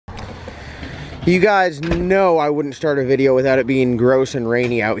You guys know I wouldn't start a video without it being gross and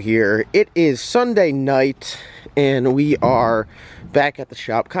rainy out here. It is Sunday night, and we are back at the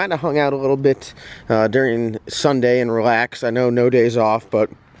shop. Kind of hung out a little bit during Sunday and relaxed. I know no days off,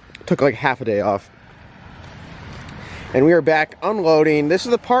 but took like half a day off. And we are back unloading. This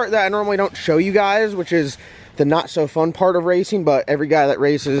is the part that I normally don't show you guys, which is the not so fun part of racing, but every guy that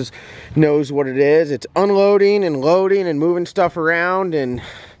races knows what it is. It's unloading and loading and moving stuff around and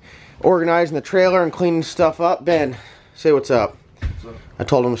organizing the trailer and cleaning stuff up. Ben, say what's up. What's up? I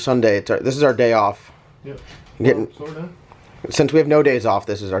told him Sunday. This is our day off. Yep. Since we have no days off,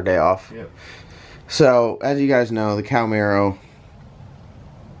 this is our day off. Yep. So, as you guys know, the Cowmaro,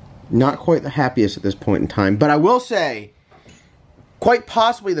 not quite the happiest at this point in time. But I will say, quite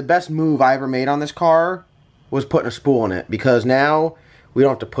possibly the best move I ever made on this car was putting a spool in it. Because now, we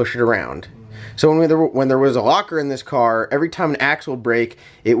don't have to push it around. So when there was a locker in this car, every time an axle would break,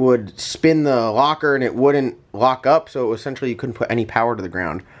 it would spin the locker and it wouldn't lock up. So essentially you couldn't put any power to the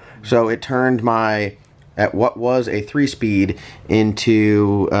ground. So it turned at what was a 3-speed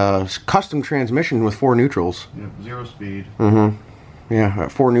into a custom transmission with 4 neutrals. Yeah, 0 speed. Mm-hmm. Yeah,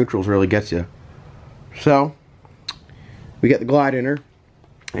 4 neutrals really gets you. So we got the glide inner,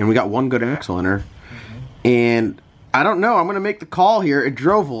 and we got one good axle inner, and I don't know. I'm going to make the call here. It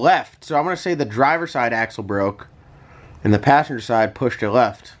drove left, so I'm going to say the driver's side axle broke, and the passenger side pushed it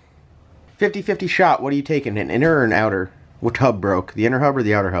left. 50-50 shot. What are you taking, an inner or an outer? Which hub broke, the inner hub or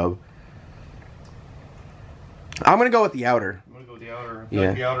the outer hub? I'm going to go with the outer. I'm going to go with the outer. I feel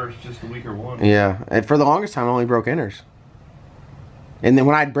like the outer is just the weaker one. Yeah, and for the longest time, I only broke inners. And then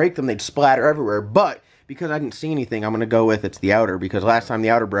when I'd break them, they'd splatter everywhere. But because I didn't see anything, I'm going to go with it's the outer, because last time the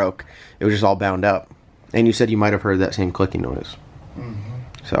outer broke, it was just all bound up. And you said you might have heard that same clicking noise.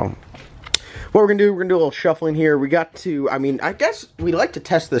 So, what we're going to do, we're going to do a little shuffling here. We got to, I guess we'd like to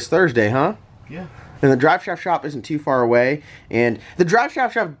test this Thursday, huh? Yeah. And the drive shaft shop isn't too far away. And the drive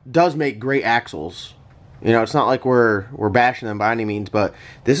shaft shop does make great axles. You know, it's not like we're bashing them by any means, but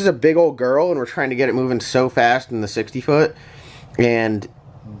this is a big old girl, and we're trying to get it moving so fast in the 60-foot. And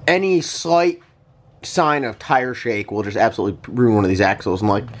any slight sign of tire shake will just absolutely ruin one of these axles in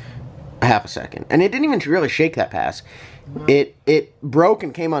like half a second. And it didn't even really shake that pass. It broke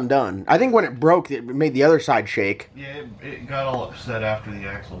and came undone. I think when it broke, it made the other side shake. Yeah, it got all upset after the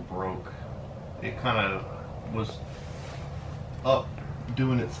axle broke. It kind of was up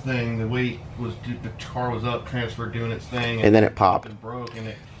doing its thing. The weight was, the car was up, transferred doing its thing, and then it popped and broke.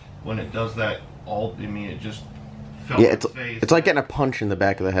 And when it does that, it just fell. Yeah, on its face. It's like getting a punch in the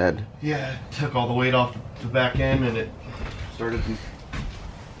back of the head. Yeah, it took all the weight off the back end, and it started to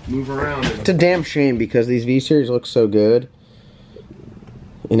move around. It's a damn shame, because these V-Series look so good.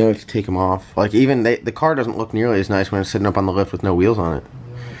 You know, if you take them off. Like, even the car doesn't look nearly as nice when it's sitting up on the lift with no wheels on it.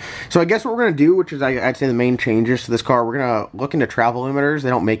 So I guess what we're going to do, which is I'd say the main changes to this car, we're going to look into travel limiters. They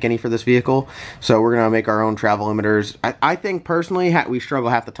don't make any for this vehicle. So we're going to make our own travel limiters. I think, personally, we struggle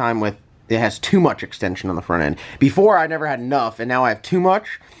half the time with it has too much extension on the front end. Before, I never had enough, and now I have too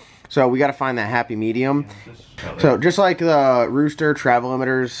much. So we got to find that happy medium. So just like the Rooster travel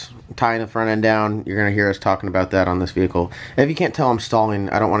limiters, tying the front end down, you're going to hear us talking about that on this vehicle. And if you can't tell, I'm stalling.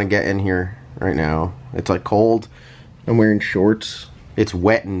 I don't want to get in here right now. It's like cold. I'm wearing shorts. It's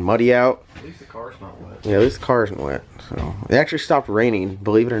wet and muddy out. At least the car's not wet. Yeah, at least the car isn't wet. So it actually stopped raining,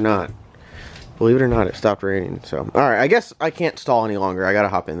 believe it or not. Believe it or not, it stopped raining. So, alright, I guess I can't stall any longer. I got to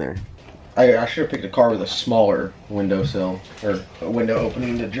hop in there. I should have picked a car with a smaller windowsill, or a window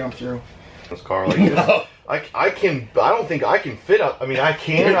opening to jump through. This car like this. No. I don't think I can fit up. I mean, I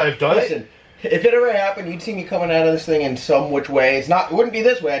can. I've done it. If it ever happened, you'd see me coming out of this thing in some which way. It wouldn't be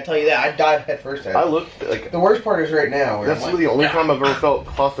this way, I'd tell you that. I'd dive head first. I looked like... The worst part is right now. Where that's the only time I've ever felt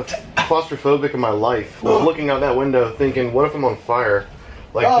claustrophobic in my life. Was looking out that window thinking, what if I'm on fire?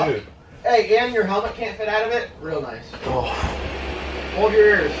 Like, dude. Hey, and your helmet can't fit out of it? Real nice. Oh. Hold your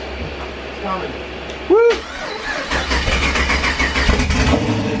ears. It's coming. Woo!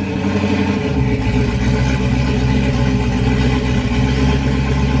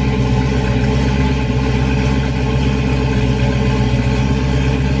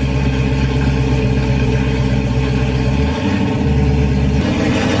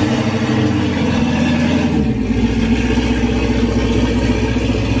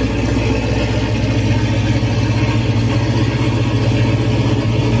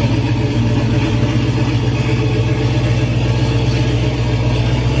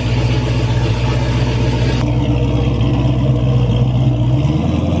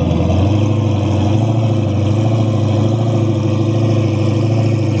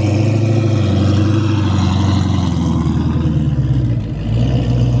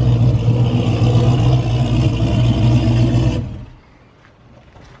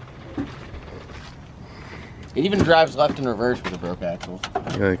 It even drives left and reverse with a broke axle.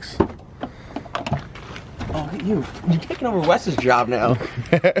 Yikes. Oh, you're taking over Wes's job now.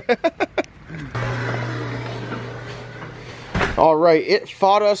 All right, it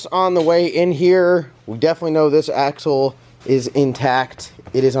fought us on the way in here. We definitely know this axle is intact.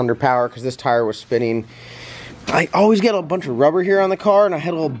 It is under power because this tire was spinning. I always get a bunch of rubber here on the car, and I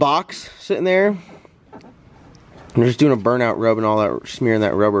had a little box sitting there. I'm just doing a burnout rub and all that, smearing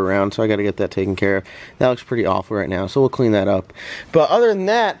that rubber around, so I got to get that taken care of. That looks pretty awful right now, so we'll clean that up. But other than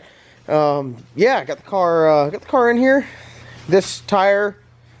that, yeah, I got the car in here. This tire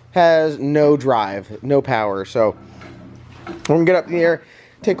has no drive, no power, so I'm gonna get up in the air,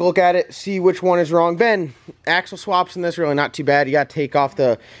 take a look at it, see which one is wrong. Ben, axle swaps in this really not too bad. You got to take off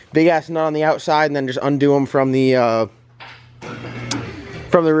the big ass nut on the outside and then just undo them from the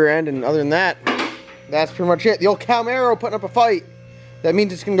rear end. And other than that, that's pretty much it. The old Cowmaro putting up a fight. That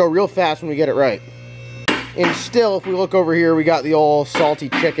means it's gonna go real fast when we get it right. And still, if we look over here, we got the old salty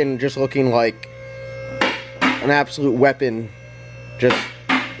chicken just looking like an absolute weapon, just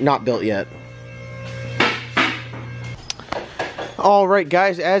not built yet. Alright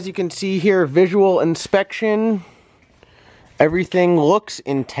guys, as you can see here, visual inspection, everything looks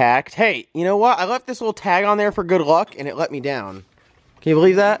intact. Hey, you know what? I left this little tag on there for good luck and it let me down. Can you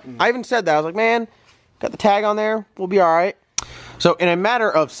believe that? I even said that. I was like, man, got the tag on there, we'll be alright. So in a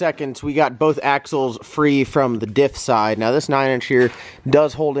matter of seconds, we got both axles free from the diff side. Now this 9-inch here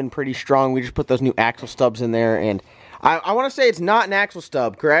does hold in pretty strong. We just put those new axle stubs in there, and I want to say it's not an axle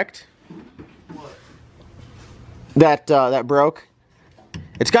stub, correct? What? That broke.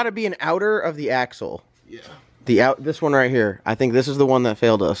 It's got to be an outer of the axle. Yeah. This one right here. I think this is the one that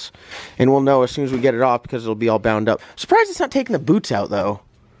failed us, and we'll know as soon as we get it off because it'll be all bound up. Surprised it's not taking the boots out though.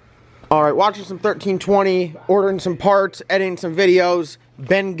 All right, watching some 1320, ordering some parts, editing some videos.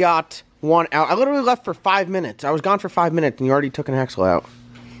 Ben got one out. I literally left for 5 minutes. I was gone for 5 minutes, and you already took an axle out.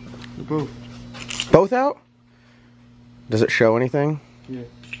 Both. Both out? Does it show anything? Yeah.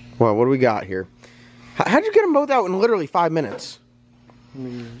 Well, what do we got here? How'd you get them both out in literally 5 minutes? I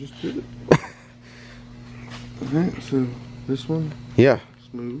mean, I just did it. Alright, so this one. Yeah.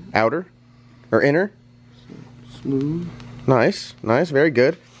 Smooth. Outer? Or inner? Smooth. Nice, nice, very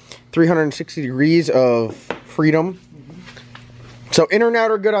good. 360 degrees of freedom. So inner and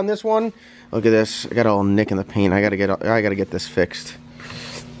outer good on this one. Look at this. I got a little nick in the paint. I gotta get this fixed.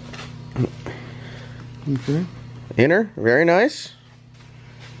 Okay. Inner, very nice.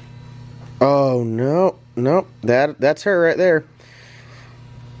 Oh no, nope. That's her right there.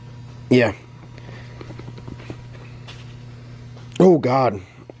 Yeah. Oh God.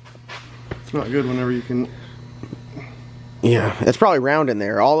 It's not good whenever you can. Yeah, it's probably round in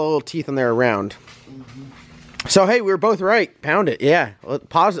there. All the little teeth in there are round. So hey, we were both right. Pound it. Yeah.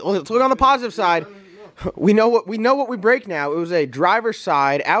 Let's look on the positive side. We know what we break now. It was a driver's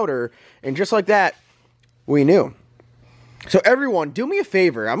side outer, and just like that, we knew. So everyone, do me a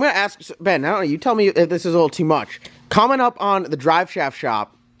favor. I'm gonna ask Ben. I don't know. You tell me if this is a little too much. Comment up on the Drive Shaft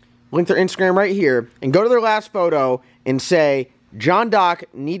Shop. Link their Instagram right here, and go to their last photo and say, John Doc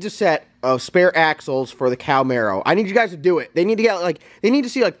needs a set of spare axles for the Cowmaro. I need you guys to do it. They need to get they need to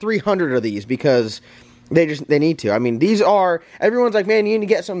see like 300 of these because they need to. I mean, these are, everyone's like, man, you need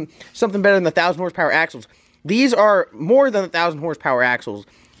to get something better than the 1,000 horsepower axles. These are more than the 1,000 horsepower axles.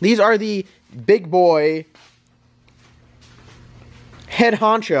 These are the big boy head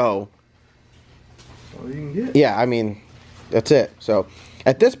honcho. All you can get. Yeah, I mean, that's it. So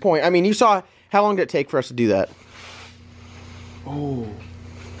at this point, I mean, you saw how long did it take for us to do that? Oh.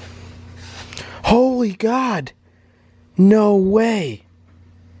 Holy God. No way.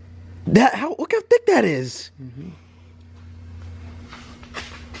 Look how thick that is. Mm-hmm.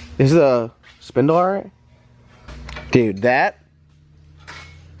 Is the spindle alright? Dude, that's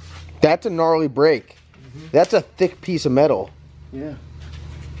a gnarly break. Mm-hmm. That's a thick piece of metal. Yeah.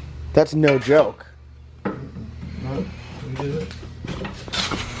 That's no joke. No, we did it.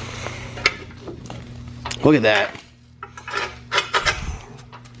 Look at that.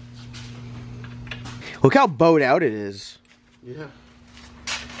 Look how bowed out it is. Yeah.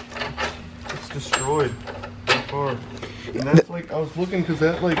 It's destroyed so far. And that's like, I was looking because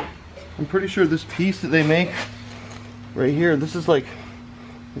that I'm pretty sure this piece that they make right here, this is like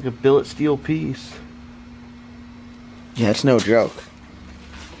a billet steel piece. Yeah, it's no joke.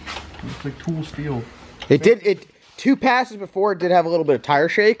 It's like tool steel. Two passes before it did have a little bit of tire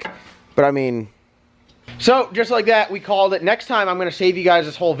shake, but I mean, so just like that, we called it. Next time I'm going to save you guys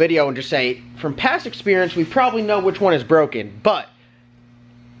this whole video and just say, from past experience, we probably know which one is broken, but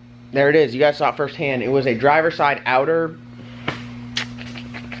there it is. You guys saw it firsthand. It was a driver's side outer.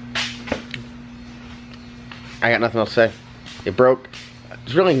 I got nothing else to say. It broke.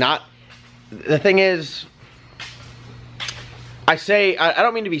 It's really not. The thing is, I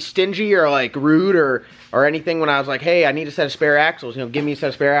don't mean to be stingy or like rude or anything when I was like, hey, I need a set of spare axles. You know, give me a set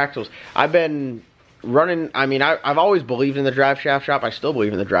of spare axles. I've been running, I mean, I've always believed in the drive shaft shop. I still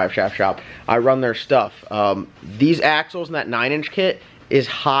believe in the drive shaft shop. I run their stuff. These axles and that 9-inch kit is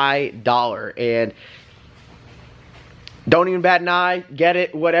high dollar, and don't even bat an eye, get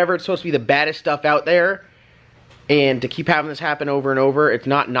it, whatever. It's supposed to be the baddest stuff out there, and to keep having this happen over and over, it's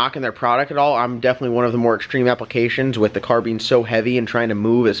not knocking their product at all. I'm definitely one of the more extreme applications with the car being so heavy and trying to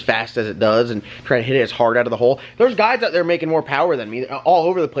move as fast as it does and trying to hit it as hard out of the hole. There's guys out there making more power than me all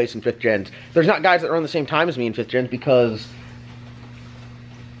over the place in 5th gens. There's not guys that run the same time as me in 5th gens because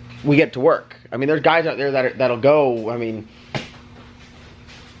we get to work. I mean, there's guys out there that'll go, I mean,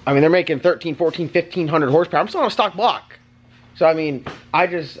 they're making 13, 14, 1500 horsepower. I'm still on a stock block. So, I mean,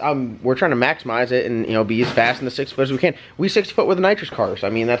 we're trying to maximize it and, you know, be as fast in the 60 foot as we can. We 60 foot with the nitrous cars. I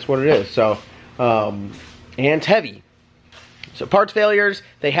mean, that's what it is. So, and it's heavy. So, parts failures,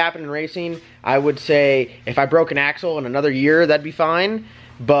 they happen in racing. I would say if I broke an axle in another year, that'd be fine.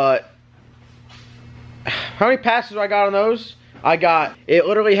 But how many passes I got on those? It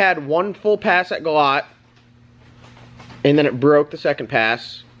literally had one full pass at Galot, and then it broke the second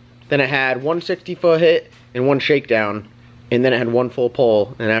pass. Then it had one 60 foot hit and one shakedown, and then it had one full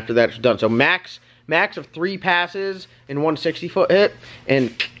pull, and after that it's done. So max of 3 passes and one 60 foot hit,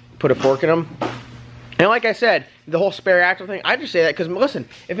 and put a fork in them. And like I said, the whole spare axle thing, I just say that because, listen,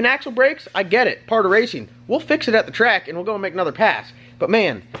 if an axle breaks, I get it, part of racing. We'll fix it at the track and we'll go and make another pass. But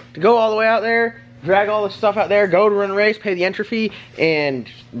man, to go all the way out there, drag all this stuff out there, go to run a race, pay the entry fee, and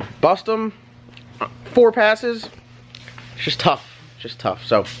bust them 4 passes, it's just tough. It's just tough.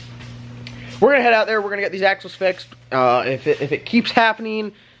 So we're gonna head out there. We're gonna get these axles fixed. If it keeps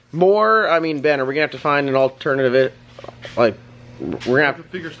happening more, I mean, Ben, are we gonna have to find an alternative? Like, we're gonna have to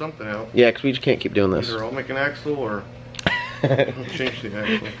figure something out. Yeah, because we just can't keep doing this. Either I'll make an axle or change the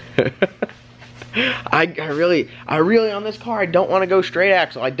axle. I really on this car, I don't want to go straight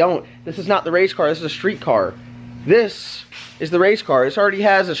axle. I don't. This is not the race car. This is a street car. This is the race car. This already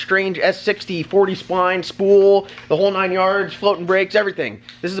has a strange S60 40 spline spool, the whole 9 yards, floating brakes, everything.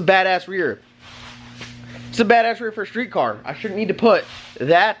 This is a badass rear. It's a badass rear for a street car. I shouldn't need to put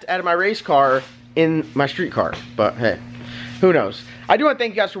that out of my race car in my street car, but hey, who knows? I do want to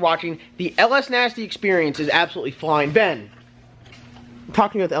thank you guys for watching. The LS Nasty experience is absolutely flying. Ben,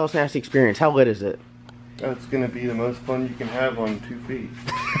 talk to me about the LS Nasty experience. How lit is it? It's going to be the most fun you can have on 2 feet.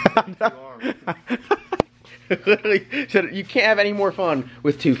 2 arms. Literally said you can't have any more fun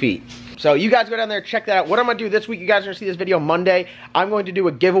with 2 feet. So you guys go down there, check that out. What I'm going to do this week, you guys are going to see this video Monday. I'm going to do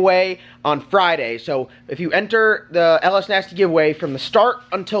a giveaway on Friday. So if you enter the LS Nasty giveaway from the start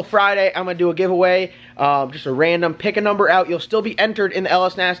until Friday, I'm going to do a giveaway. Just a random, pick a number out. You'll still be entered in the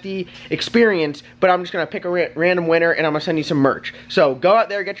LS Nasty experience, but I'm just going to pick a random winner, and I'm going to send you some merch. So go out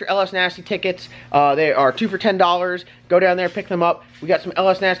there, get your LS Nasty tickets. They are 2 for $10. Go down there, pick them up. We got some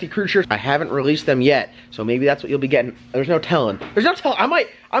LS Nasty crew shirts. I haven't released them yet, so maybe that's what you'll be getting. There's no telling. There's no telling. I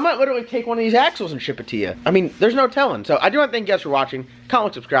might literally take one of these axles and ship it to you. I mean, there's no telling. So I do want to thank you guys for watching.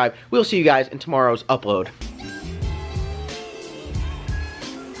 Comment, subscribe. We'll see you guys in tomorrow's upload.